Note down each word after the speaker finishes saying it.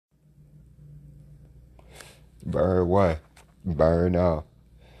Burn what? Burn off.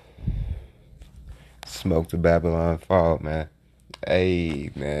 Smoke the Babylon fall, man.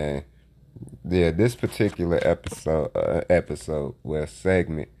 Hey, man. Yeah, this particular episode, well,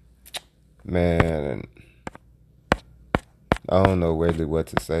 segment, man, I don't know really what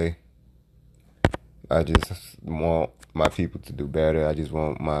to say. I just want my people to do better. I just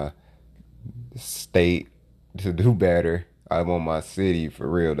want my state to do better. I want my city, for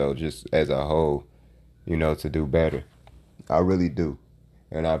real though, just as a whole, to do better. I really do.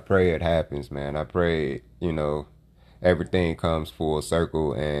 And I pray it happens, man. I pray, everything comes full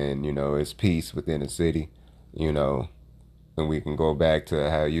circle and, it's peace within the city, you know, and we can go back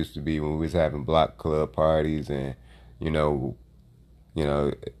to how it used to be when we was having block club parties and, you know, you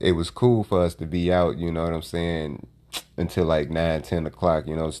know, it was cool for us to be out, you know what I'm saying, until like 9, 10 o'clock,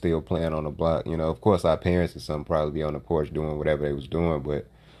 still playing on the block. Of course our parents and some probably be on the porch doing whatever they was doing, but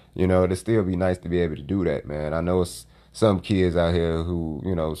it'd still be nice to be able to do that, man. I know it's some kids out here who,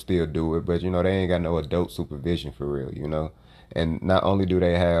 still do it, but they ain't got no adult supervision for real. And not only do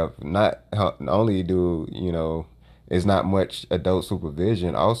they have not only do, it's not much adult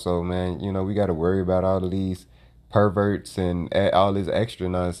supervision, also, man, we got to worry about all of these perverts and all this extra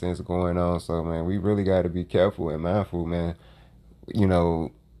nonsense going on. So, man, we really got to be careful and mindful, man. You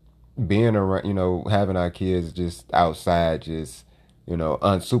know, being around, having our kids just outside, just,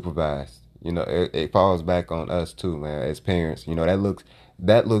 unsupervised. It falls back on us too, man, as parents.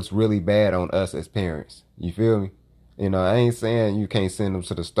 That looks really bad on us as parents. You feel me? I ain't saying you can't send them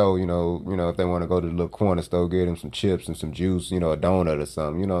to the store, if they want to go to the little corner store, get them some chips and some juice, a donut or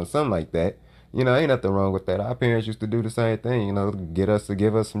something, something like that. Ain't nothing wrong with that. Our parents used to do the same thing, get us to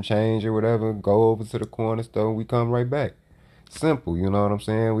give us some change or whatever, go over to the corner store, we come right back. Simple, you know what I'm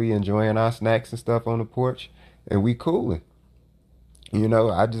saying? We enjoying our snacks and stuff on the porch and we cooling.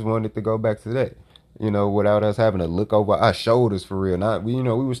 I just wanted to go back to that. Without us having to look over our shoulders for real. Not we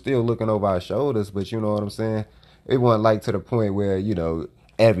were still looking over our shoulders, but you know what I'm saying? It wasn't like to the point where,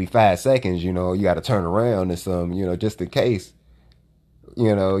 every 5 seconds, you gotta turn around and some, just in case.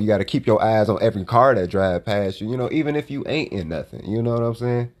 You gotta keep your eyes on every car that drive past you, even if you ain't in nothing. You know what I'm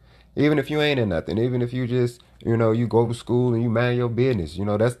saying? Even if you ain't in nothing, even if you just, you go to school and you mind your business,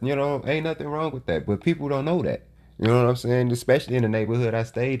 that's, ain't nothing wrong with that. But people don't know that. You know what I'm saying? Especially in the neighborhood I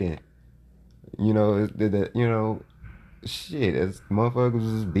stayed in. Shit, as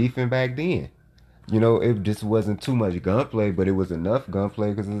motherfuckers was beefing back then. It just wasn't too much gunplay, but it was enough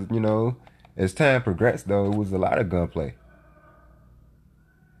gunplay because, as time progressed, though, it was a lot of gunplay.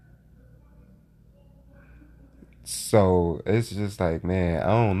 So it's just like, man, I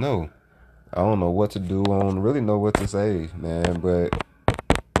don't know. I don't know what to do. I don't really know what to say, man. But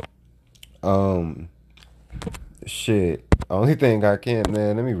um, shit. Only thing I can,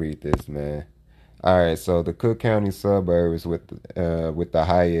 man. Let me read this, man. All right. So the Cook County suburbs with the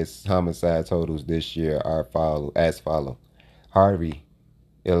highest homicide totals this year are follow. Harvey,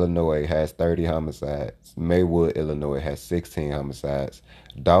 Illinois has 30 homicides. Maywood, Illinois has 16 homicides.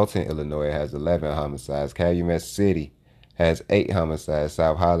 Dalton, Illinois has 11 homicides. Calumet City has 8 homicides.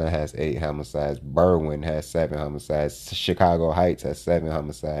 South Holland has 8 homicides. Berwyn has 7 homicides. Chicago Heights has 7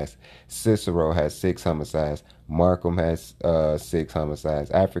 homicides. Cicero has 6 homicides. Markham has 6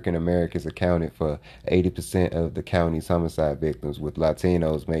 homicides. African Americans accounted for 80% of the county's homicide victims, with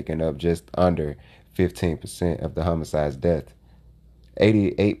Latinos making up just under 15% of the homicides deaths.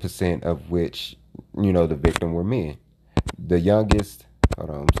 88% of which, the victim were men. The youngest, hold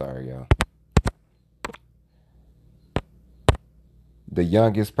on, I'm sorry, y'all. The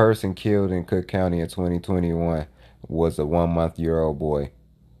youngest person killed in Cook County in 2021 was a 1 month-year-old boy.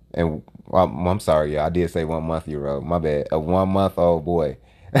 And I'm sorry, y'all, I did say 1 month-year-old. My bad. A 1 month old boy.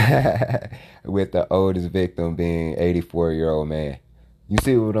 With the oldest victim being 84-year-old man. You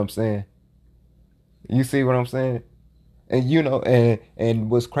see what I'm saying? You see what I'm saying? And and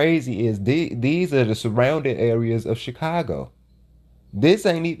what's crazy is these are the surrounding areas of Chicago. This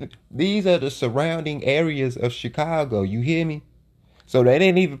ain't even these are the surrounding areas of Chicago. You hear me? So they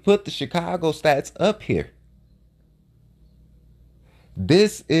didn't even put the Chicago stats up here.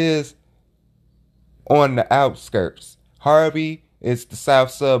 This is on the outskirts. Harvey is the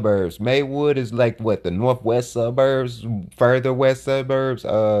south suburbs. Maywood is like what, the northwest suburbs, further west suburbs.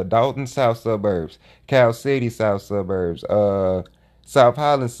 Dalton south suburbs. Cal City south suburbs. South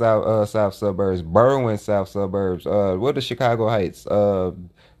Holland south suburbs. Berwyn south suburbs. What is Chicago Heights?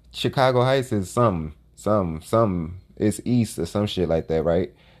 Chicago Heights is some. It's east or some shit like that,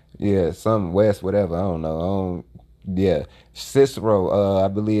 right? Yeah, some west, whatever. I don't know. I don't. Yeah, Cicero. I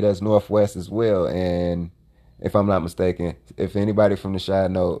believe that's northwest as well, if I'm not mistaken. If anybody from the Chi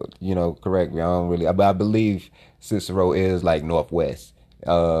know, correct me. I don't really, but I believe Cicero is like northwest.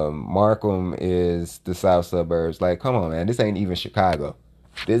 Markham is the south suburbs. Like, come on, man, this ain't even Chicago.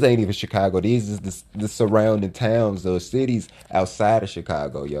 This ain't even Chicago. These is the surrounding towns or cities outside of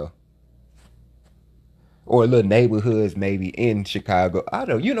Chicago, yo. Or little neighborhoods maybe in Chicago. I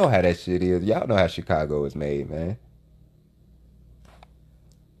don't. You know how that shit is. Y'all know how Chicago is made, man.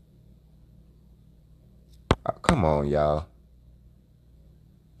 Come on, y'all.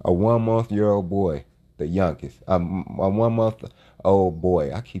 A 1 month old boy, the youngest. A 1 month old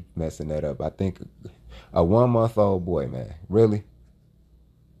boy. I keep messing that up. I think a 1 month old boy, man. Really?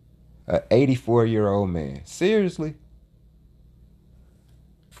 A 84-year-old man. Seriously?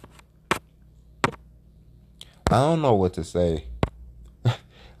 I don't know what to say.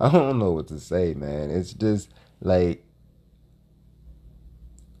 I don't know what to say, man. It's just like,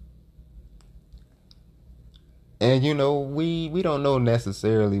 and we don't know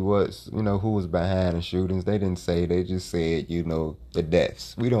necessarily what's who was behind the shootings. They didn't say. They just said the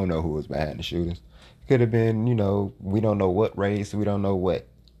deaths. We don't know who was behind the shootings. Could have been we don't know what race. We don't know what.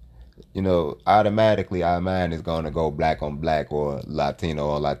 Automatically our mind is going to go black on black or Latino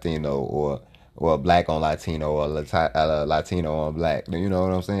on Latino or black on Latino or Latino on black. You know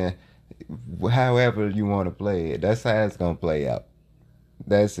what I'm saying? However you want to play it, that's how it's going to play out.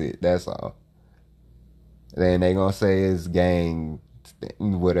 That's it. That's all. Then they going to say it's gang,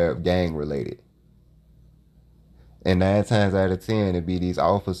 whatever, gang related. And 9 times out of 10, it be these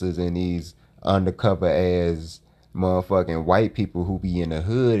officers and these undercover ass motherfucking white people who be in the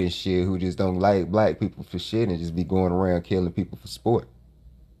hood and shit who just don't like black people for shit and just be going around killing people for sport.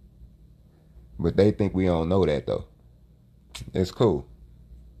 But they think we don't know that though. It's cool.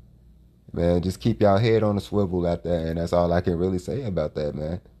 Man, just keep y'all head on the swivel out there, and that's all I can really say about that,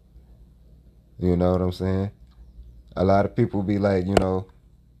 man. You know what I'm saying? A lot of people be like, you know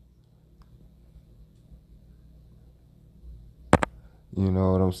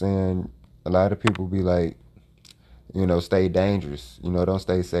what I'm saying? A lot of people be like, stay dangerous. Don't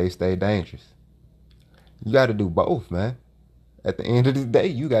stay safe, stay dangerous. You got to do both, man. At the end of the day,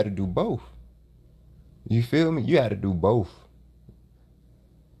 you got to do both. You feel me? You got to do both.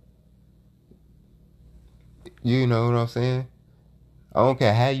 You know what I'm saying? I don't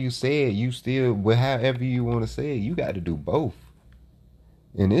care how you say it, you still, but however you want to say it, you got to do both.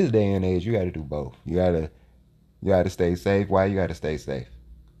 In this day and age, you got to do both. You got to stay safe. Why you got to stay safe?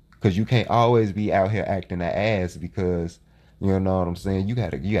 Because you can't always be out here acting an ass because, you know what I'm saying? You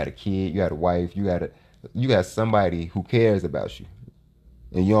got a kid, you got a wife, you got somebody who cares about you,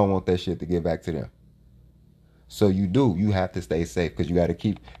 and you don't want that shit to get back to them. So you have to stay safe because you got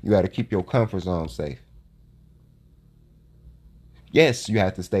to keep your comfort zone safe. Yes, you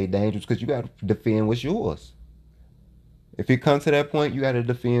have to stay dangerous because you got to defend what's yours. If it comes to that point, you got to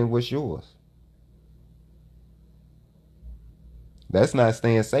defend what's yours. That's not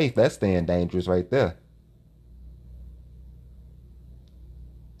staying safe. That's staying dangerous right there.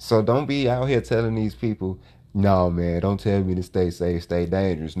 So don't be out here telling these people, no, man, don't tell me to stay safe, stay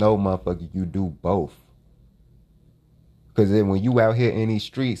dangerous. No, motherfucker, you do both. Because then when you out here in these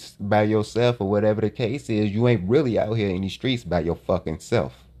streets by yourself or whatever the case is, you ain't really out here in these streets by your fucking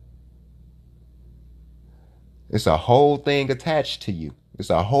self. It's a whole thing attached to you. It's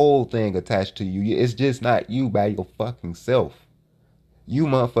a whole thing attached to you. It's just not you by your fucking self. You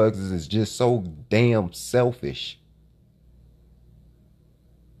motherfuckers is just so damn selfish.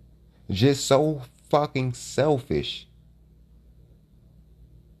 Just so fucking selfish.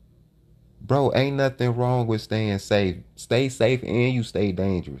 Bro, ain't nothing wrong with staying safe. Stay safe and you stay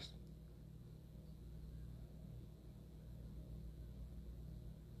dangerous.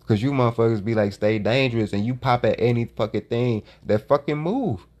 Cause you motherfuckers be like, stay dangerous, and you pop at any fucking thing that fucking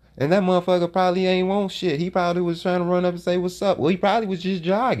move. And that motherfucker probably ain't want shit. He probably was trying to run up and say what's up. Well, he probably was just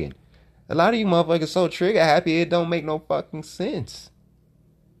jogging. A lot of you motherfuckers so trigger happy it don't make no fucking sense.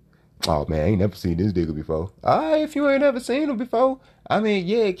 Oh man, I ain't never seen this nigga before. Alright, if you ain't never seen him before, I mean,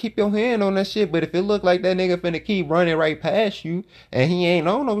 yeah, keep your hand on that shit. But if it look like that nigga finna keep running right past you and he ain't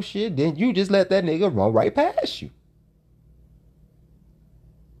on no shit, then you just let that nigga run right past you.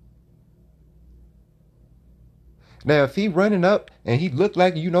 Now, if he running up and he look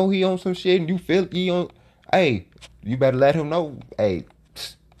like he on some shit and you feel he on, hey, you better let him know, hey,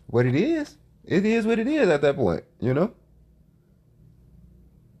 what it is. It is what it is at that point.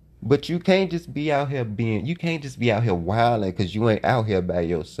 But you can't just be out here wilding because you ain't out here by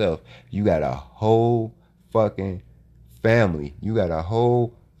yourself. You got a whole fucking family. You got a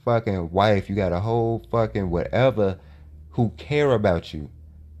whole fucking wife. You got a whole fucking whatever who care about you.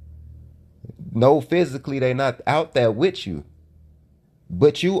 No, physically they not out there with you,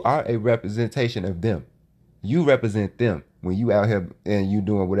 but you are a representation of them. You represent them when you out here and you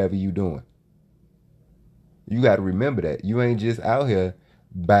doing whatever you doing. You got to remember that you ain't just out here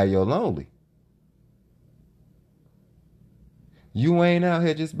by your lonely. You ain't out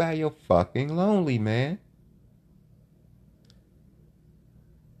here just by your fucking lonely, man.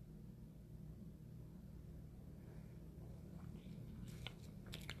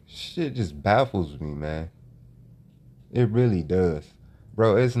 Shit just baffles me, man. It really does.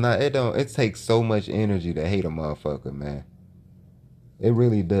 Bro, it's not it don't it takes so much energy to hate a motherfucker, man. It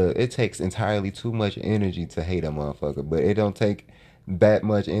really does. It takes entirely too much energy to hate a motherfucker, but it don't take that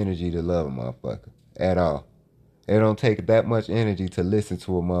much energy to love a motherfucker at all. It don't take that much energy to listen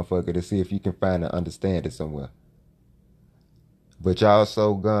to a motherfucker to see if you can find and understand it somewhere. But y'all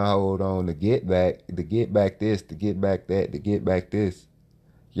so gun hold on to get back this, to get back that, to get back this.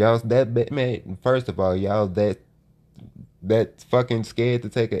 Y'all that man. First of all, y'all that fucking scared to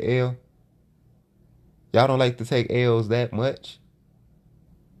take a L. Y'all don't like to take L's that much.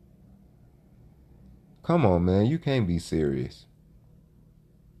 Come on, man. You can't be serious.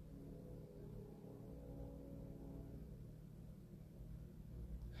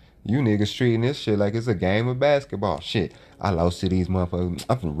 You niggas treating this shit like it's a game of basketball. Shit, I lost to these motherfuckers.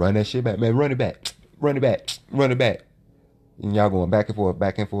 I'm finna run that shit back, man. Run it back, run it back, run it back. And y'all going back and forth,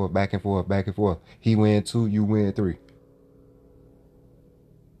 back and forth, back and forth, back and forth. He win two, you win three.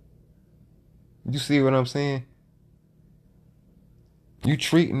 You see what I'm saying? You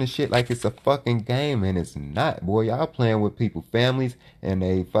treating the shit like it's a fucking game, and it's not, boy. Y'all playing with people, families, and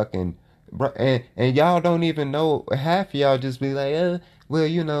they fucking, bro, and y'all don't even know. Half of y'all just be like,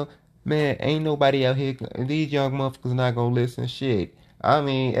 well, man, ain't nobody out here. These young motherfuckers not gonna listen. Shit. I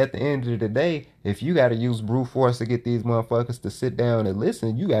mean, at the end of the day, if you gotta use brute force to get these motherfuckers to sit down and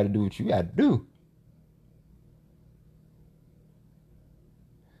listen, you gotta do what you gotta do.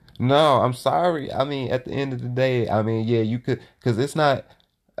 No, I'm sorry. I mean, at the end of the day, I mean, yeah, you could, cause it's not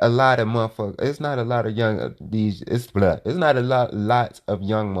a lot of motherfuckers. It's not a lot of young these. It's blood. It's not a lots of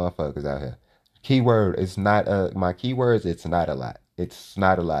young motherfuckers out here. Keyword. It's not my keywords. It's not a lot. It's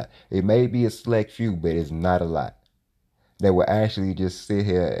not a lot. It may be a select few, but it's not a lot that will actually just sit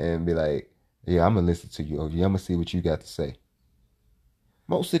here and be like, yeah, I'm gonna listen to you, OG. I'm gonna see what you got to say.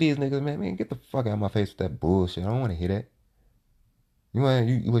 Most of these niggas, man, get the fuck out of my face with that bullshit. I don't want to hear that. You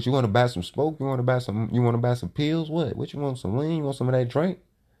want to buy some smoke? You want to buy some pills? What you want, some lean? You want some of that drink?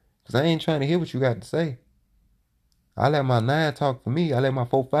 Cause I ain't trying to hear what you got to say. I let my nine talk for me. I let my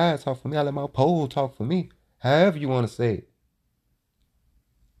 4-5 talk for me. I let my pole talk for me. However you want to say it.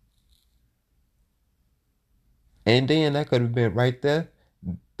 And then that could have been right there.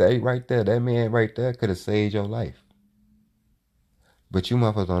 That man right there could have saved your life. But you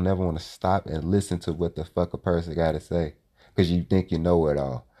motherfuckers don't never want to stop and listen to what the fuck a person got to say. Cause you think you know it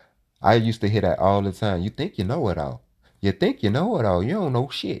all. I used to hear that all the time. You think you know it all. You think you know it all. You don't know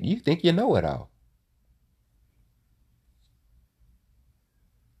shit. You think you know it all.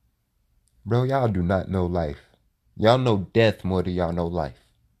 Bro, y'all do not know life. Y'all know death more than y'all know life.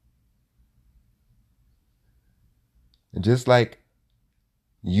 And just like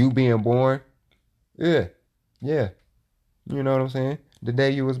you being born, yeah, yeah. You know what I'm saying? The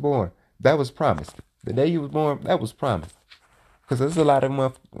day you was born, that was promised. The day you was born, that was promised. Because there's a lot of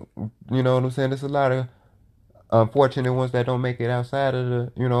you know what I'm saying? There's a lot of unfortunate ones that don't make it outside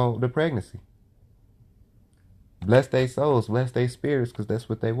of the pregnancy. Bless their souls, bless their spirits, because that's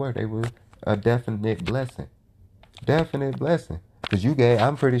what they were. They were a definite blessing. Definite blessing. Because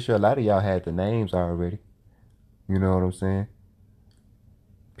I'm pretty sure a lot of y'all had the names already. You know what I'm saying?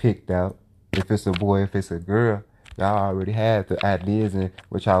 Picked out. If it's a boy, if it's a girl, y'all already had the ideas and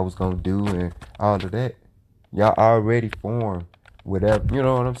what y'all was going to do and all of that. Y'all already formed whatever, you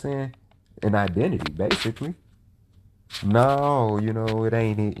know what I'm saying? An identity, basically. No, it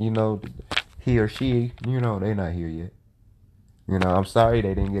ain't it. He or she, they not here yet. I'm sorry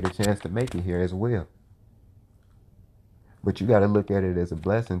they didn't get a chance to make it here as well. But you got to look at it as a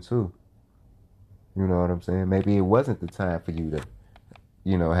blessing too. You know what I'm saying? Maybe it wasn't the time for you to,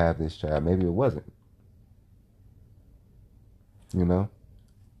 have this child. Maybe it wasn't. You know?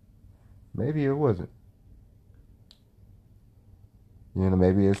 Maybe it wasn't.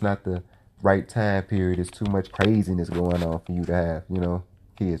 Maybe it's not the right time period. It's too much craziness going on for you to have,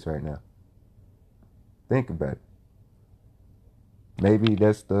 kids right now. Think about it. Maybe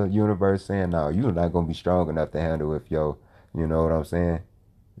that's the universe saying, no, you're not going to be strong enough to handle if you know what I'm saying?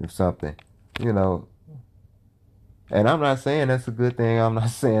 If something, you know. And I'm not saying that's a good thing. I'm not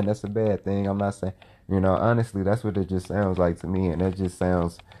saying that's a bad thing. I'm not saying, Honestly, that's what it just sounds like to me, and it just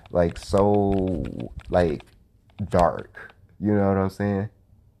sounds like so like dark. You know what I'm saying?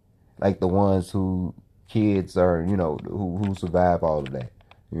 Like the ones who kids are, who survive all of that.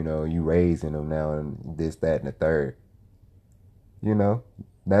 You raising them now and this, that, and the third. You know,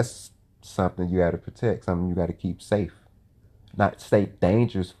 that's something you got to protect, something you got to keep safe, not say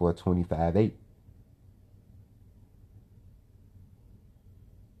dangerous for a 25-8.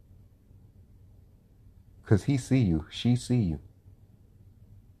 Cause he see you, she see you.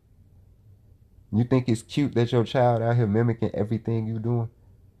 You think it's cute that your child out here mimicking everything you doing?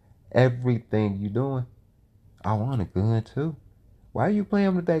 Everything you doing. I want a gun too. Why are you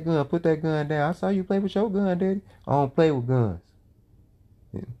playing with that gun? Put that gun down. I saw you play with your gun, daddy. I don't play with guns.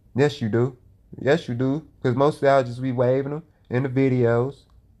 Yes, you do. Yes, you do. Because most of y'all just be waving them in the videos.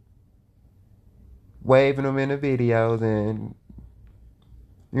 Waving them in the videos and,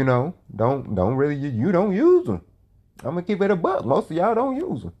 don't really, you don't use them. I'm going to keep it a buck. Most of y'all don't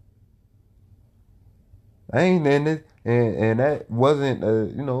use them. I ain't in it. And that wasn't,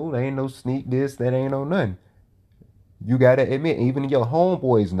 there ain't no sneak this, that ain't no nothing. You got to admit, even your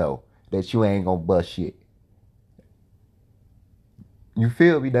homeboys know that you ain't going to bust shit. You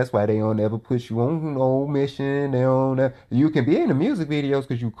feel me? That's why they don't ever put you on no mission. They don't. You can be in the music videos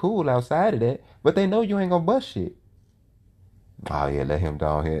because you cool outside of that, but they know you ain't gonna bust shit. Oh yeah, let him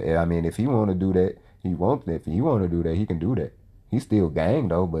down here. I mean, if he want to do that, he won't. If he want to do that, he can do that. He's still gang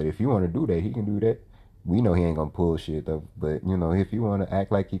though, but if he want to do that, he can do that. We know he ain't gonna pull shit though, but if you want to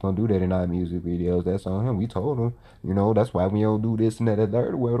act like he gonna do that in our music videos, that's on him. We told him, that's why we don't do this and that and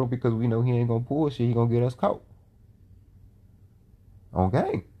third world because we know he ain't gonna pull shit. He gonna get us caught on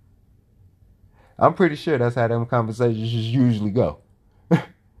gang. I'm pretty sure that's how them conversations usually go.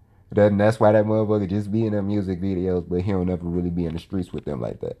 That's why that motherfucker just be in them music videos, but he don't ever really be in the streets with them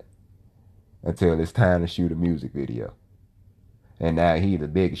like that until it's time to shoot a music video. And now he the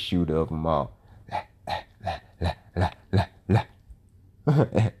biggest shooter of them all.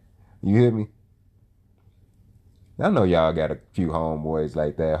 You hear me? I know y'all got a few homeboys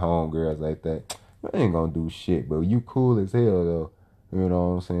like that, homegirls like that. I ain't gonna do shit, but you cool as hell though. You know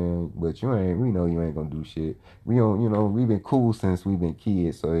what I'm saying? But we know you ain't gonna do shit. We don't, we've been cool since we've been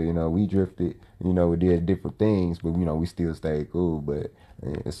kids. So, we drifted, we did different things, but, we still stayed cool. But,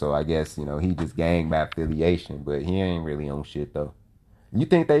 so I guess, he just gang by affiliation, but he ain't really on shit though. You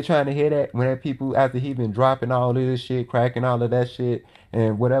think they trying to hear that when that people, after he been dropping all of this shit, cracking all of that shit,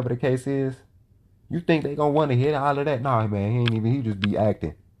 and whatever the case is? You think they gonna want to hit all of that? Nah, man, he just be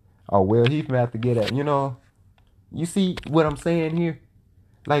acting. Oh, well, he finna have to get at, you see what I'm saying here?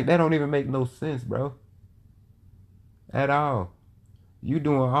 Like, that don't even make no sense, bro. At all. You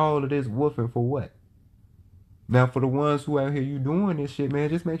doing all of this woofing for what? Now, for the ones who out here, you doing this shit, man,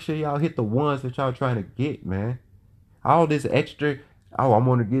 just make sure y'all hit the ones that y'all trying to get, man. All this extra, oh, I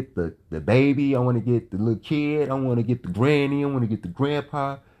want to get the baby, I want to get the little kid, I want to get the granny, I want to get the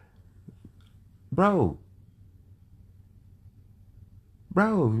grandpa. Bro,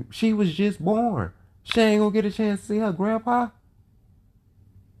 Bro, she was just born. She ain't gonna get a chance to see her grandpa.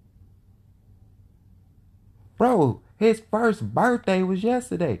 Bro, his first birthday was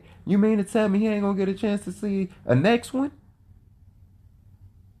yesterday. You mean to tell me he ain't gonna get a chance to see a next one?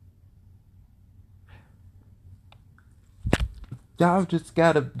 Y'all just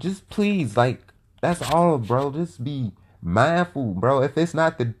gotta, just please, like, that's all, bro. Just be mindful, bro. If it's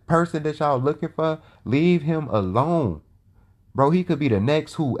not the person that y'all looking for, leave him alone. Bro, he could be the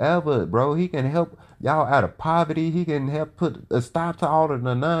next whoever, bro. He can help y'all out of poverty. He can help put a stop to all of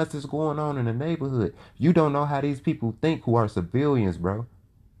the nonsense going on in the neighborhood. You don't know how these people think who are civilians, bro.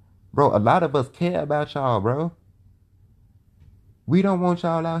 Bro, a lot of us care about y'all, bro. We don't want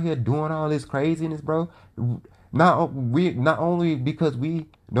y'all out here doing all this craziness, bro. Not only because we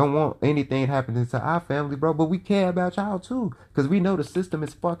don't want anything happening to our family, bro, but we care about y'all too. Cause we know the system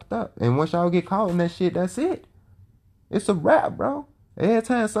is fucked up. And once y'all get caught in that shit, that's it. It's a wrap, bro. Every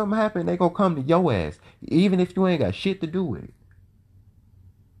time something happen, they gonna come to your ass, even if you ain't got shit to do with it.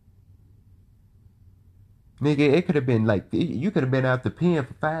 Nigga, it could have been like you could have been out the pen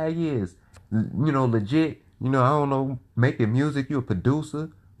for 5 years. Legit. I don't know, making music. You a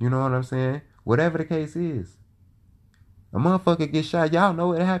producer. You know what I'm saying? Whatever the case is, a motherfucker get shot. Y'all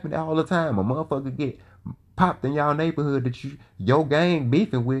know it happened all the time. A motherfucker get popped in y'all neighborhood that your gang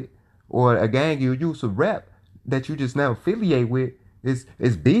beefing with, or a gang you used to rap that you just now affiliate with is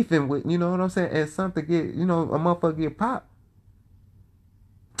beefing with. You know what I'm saying? And something get a motherfucker get popped.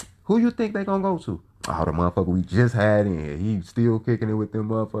 Who you think they gonna go to? Oh, the motherfucker we just had in here. He still kicking it with them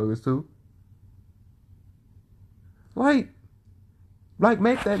motherfuckers too. Like, Like,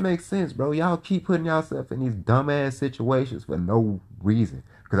 make that make sense, bro. Y'all keep putting yourself in these dumbass situations for no reason.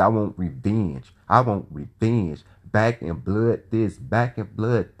 Because I want revenge. I want revenge. Back in blood this, back in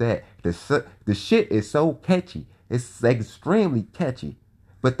blood that. The shit is so catchy. It's extremely catchy.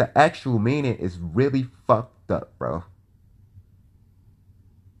 But the actual meaning is really fucked up, bro.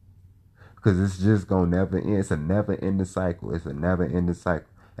 Because it's just gonna never end. It's a never ending cycle. It's a never ending cycle.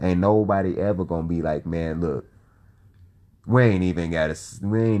 Ain't nobody ever gonna be like, man, look, we ain't even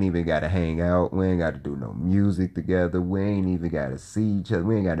gotta hang out. We ain't gotta do no music together. We ain't even gotta see each other.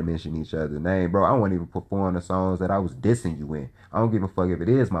 We ain't gotta mention each other's name, bro. I won't even perform the songs that I was dissing you in. I don't give a fuck if it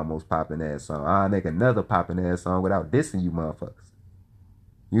is my most popping ass song. I'll make another popping ass song without dissing you motherfuckers.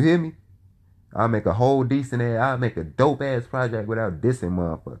 You hear me? I'll make a whole decent ass, I'll make a dope ass project without dissing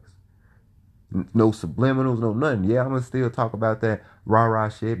motherfuckers. No subliminals, no nothing. Yeah, I'm gonna still talk about that rah-rah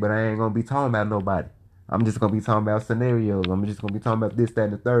shit, but I ain't gonna be talking about nobody. I'm just gonna be talking about scenarios. I'm just gonna be talking about this, that,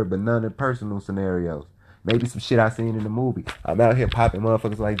 and the third, but none of the personal scenarios. Maybe some shit I seen in the movie. I'm out here popping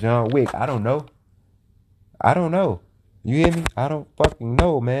motherfuckers like John Wick. I don't know. I don't know. You hear me? I don't fucking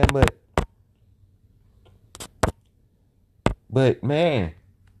know, man. But man,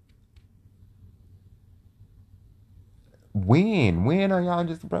 when are y'all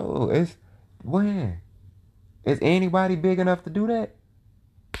just, bro? It's when is anybody big enough to do that?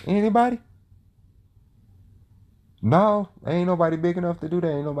 Anybody? No, ain't nobody big enough to do that.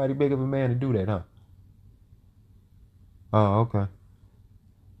 Ain't nobody big of a man to do that, huh? Oh, okay.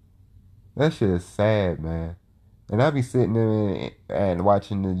 That shit is sad, man. And I be sitting there and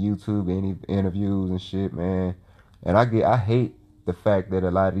watching the YouTube interviews and shit, man. And I hate the fact that a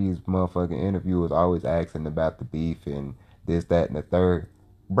lot of these motherfucking interviewers always asking about the beef and this, that, and the third.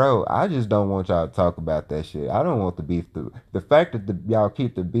 Bro, I just don't want y'all to talk about that shit. I don't want the beef. The fact that y'all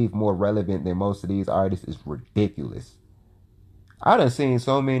keep the beef more relevant than most of these artists is ridiculous. I done seen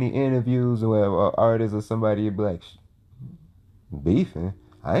so many interviews where artists or somebody be like, beefing.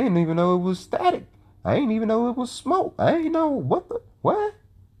 I didn't even know it was static. I didn't even know it was smoke. I ain't know what?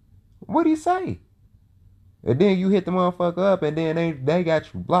 What'd he say? And then you hit the motherfucker up and then they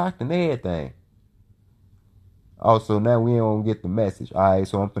got you blocked and everything. Also, now we don't get the message. Alright,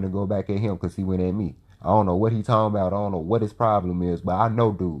 so I'm finna go back at him because he went at me. I don't know what he talking about. I don't know what his problem is, but I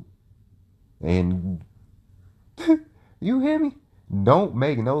know dude. And you hear me? Don't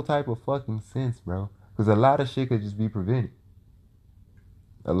make no type of fucking sense, bro. Because a lot of shit could just be prevented.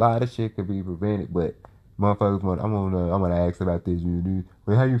 A lot of shit could be prevented, but motherfuckers want. I'm gonna ask about this.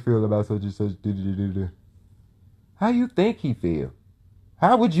 But how you feel about such and such? How you think he feel?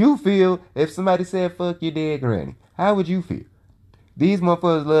 How would you feel if somebody said fuck your dead granny? How would you feel? These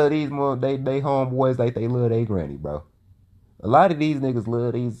motherfuckers love they homeboys like they love their granny, bro. A lot of these niggas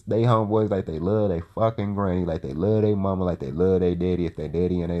love they homeboys like they love their fucking granny, like they love their mama, like they love their daddy. If their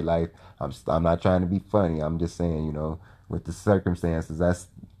daddy in their life, I'm not trying to be funny. I'm just saying, with the circumstances, that's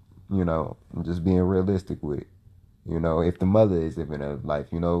I'm just being realistic with it. If the mother is living a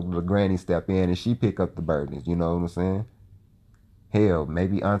life, the granny step in and she pick up the burdens. You know what I'm saying? Hell,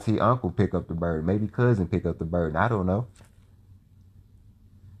 maybe auntie, uncle pick up the burden. Maybe cousin pick up the burden. I don't know.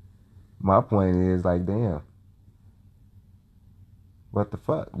 My point is like, damn, what the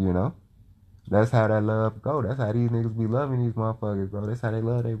fuck? That's how that love go. That's how these niggas be loving these motherfuckers, bro. That's how they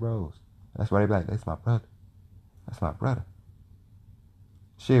love their bros. That's why they be like, that's my brother. That's my brother.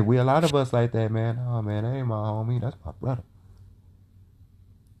 Shit, we a lot of us like that, man. Oh man, that ain't my homie. That's my brother.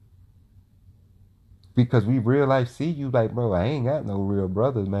 Because we real life see you like, bro, I ain't got no real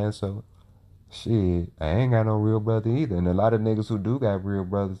brothers, man. So shit, I ain't got no real brother either. And a lot of niggas who do got real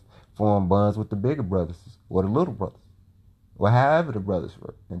brothers form bonds with the bigger brothers or the little brothers. Or however the brothers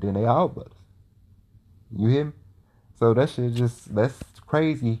were. And then they all brothers. You hear me? So that's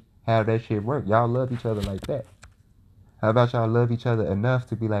crazy how that shit work. Y'all love each other like that. How about y'all love each other enough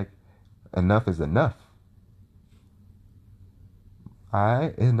to be like, enough is enough.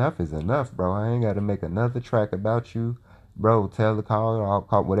 Alright, enough is enough, bro. I ain't gotta make another track about you. Bro, tell the call, I'll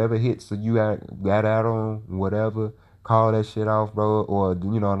call whatever hits you got out on, whatever, call that shit off, bro. Or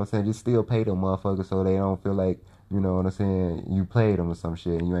you know what I'm saying? Just still pay them motherfuckers so they don't feel like, you know what I'm saying, you played them or some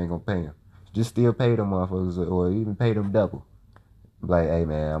shit and you ain't gonna pay them. Just still pay them motherfuckers or even pay them double. Like, hey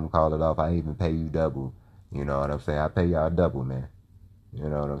man, I'm gonna call it off. I even pay you double. You know what I'm saying? I pay y'all double, man. You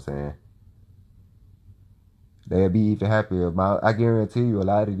know what I'm saying? They'll be even happier about. I guarantee you, a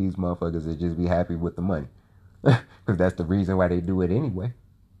lot of these motherfuckers will just be happy with the money, because that's the reason why they do it anyway.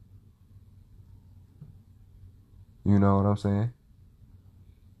 You know what I'm saying?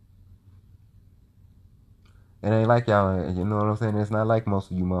 It ain't like y'all. You know what I'm saying? It's not like most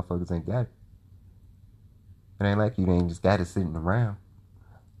of you motherfuckers ain't got it. It ain't like you ain't just got it sitting around.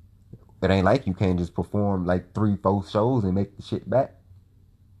 It ain't like you can't just perform like 3, 4 shows and make the shit back.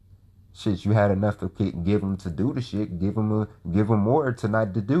 Shit, you had enough to give them to do the shit. Give them more to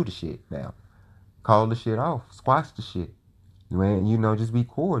not to do the shit. Now, call the shit off. Squash the shit. Man, just be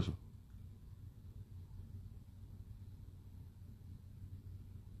cordial.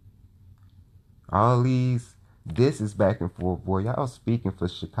 All these, this is back and forth, boy. Y'all speaking for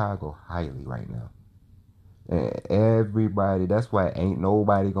Chicago highly right now. And everybody, that's why ain't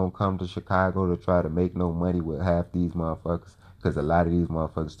nobody gonna come to Chicago to try to make no money with half these motherfuckers. Because a lot of these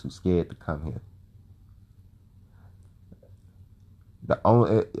motherfuckers too scared to come here.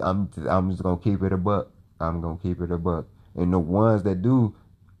 I'm just gonna keep it a buck. I'm gonna keep it a buck. And the ones that do,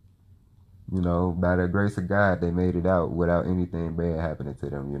 by the grace of God, they made it out without anything bad happening to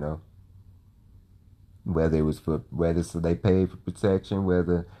them. Whether it was whether so they paid for protection,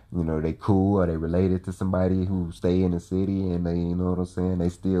 whether they cool or they related to somebody who stay in the city and they, what I'm saying, they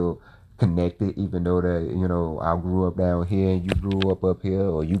still connected, even though they, I grew up down here and you grew up here,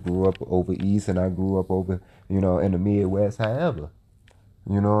 or you grew up over east and I grew up over, in the Midwest. However,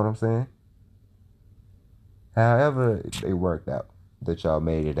 you know what I'm saying. However, it worked out that y'all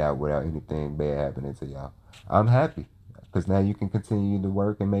made it out without anything bad happening to y'all. I'm happy because now you can continue to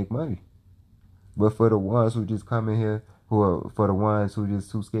work and make money. But for the ones who just come in here, for the ones who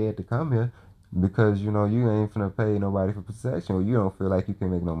just too scared to come here, because you ain't finna pay nobody for protection, or you don't feel like you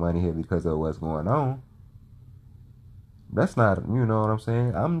can make no money here because of what's going on. That's not, you know what I'm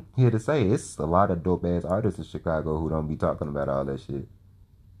saying. I'm here to say it's a lot of dope ass artists in Chicago who don't be talking about all that shit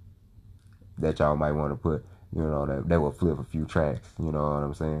that y'all might want to put. That will flip a few tracks. You know what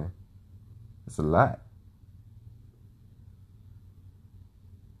I'm saying? It's a lot.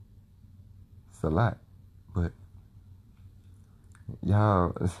 It's a lot. But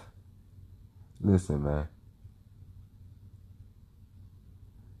y'all, listen, man.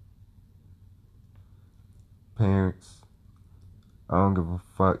 Parents, I don't give a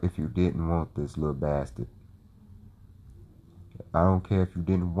fuck if you didn't want this little bastard. I don't care if you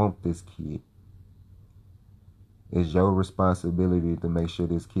didn't want this kid. It's your responsibility to make sure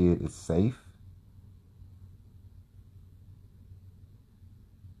this kid is safe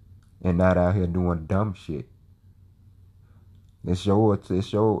and not out here doing dumb shit. It's your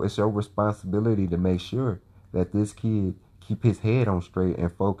responsibility to make sure that this kid keep his head on straight and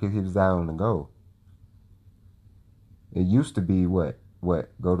focus his eye on the goal. It used to be what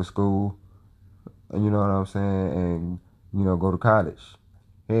go to school, you know what I'm saying, and go to college.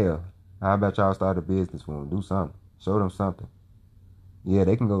 Hell, how about y'all start a business for them? Do something. Show them something. Yeah,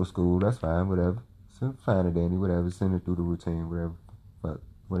 they can go to school. That's fine. Whatever. So fine it, Danny. Whatever. Send it through the routine. Whatever. Fuck.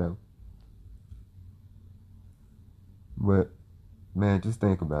 Whatever. But man, just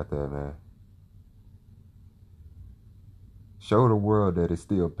think about that, man. Show the world that it's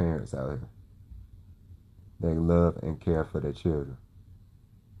still parents out here. They love and care for their children.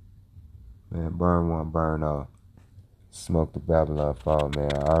 Man, burn one, burn all. Smoke the Babylon fall,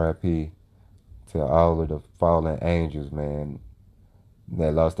 man. R.I.P. to all of the fallen angels, man,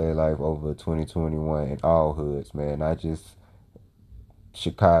 that lost their life over 2021 in all hoods, man. Not just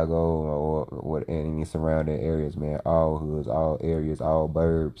Chicago or what any surrounding areas, man. All hoods, all areas, all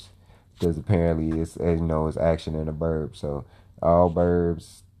burbs. Because apparently it's action in the burbs. So all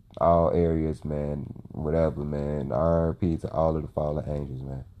burbs, all areas, man. Whatever, man. R.I.P. to all of the fallen angels,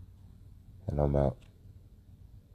 man. And I'm out.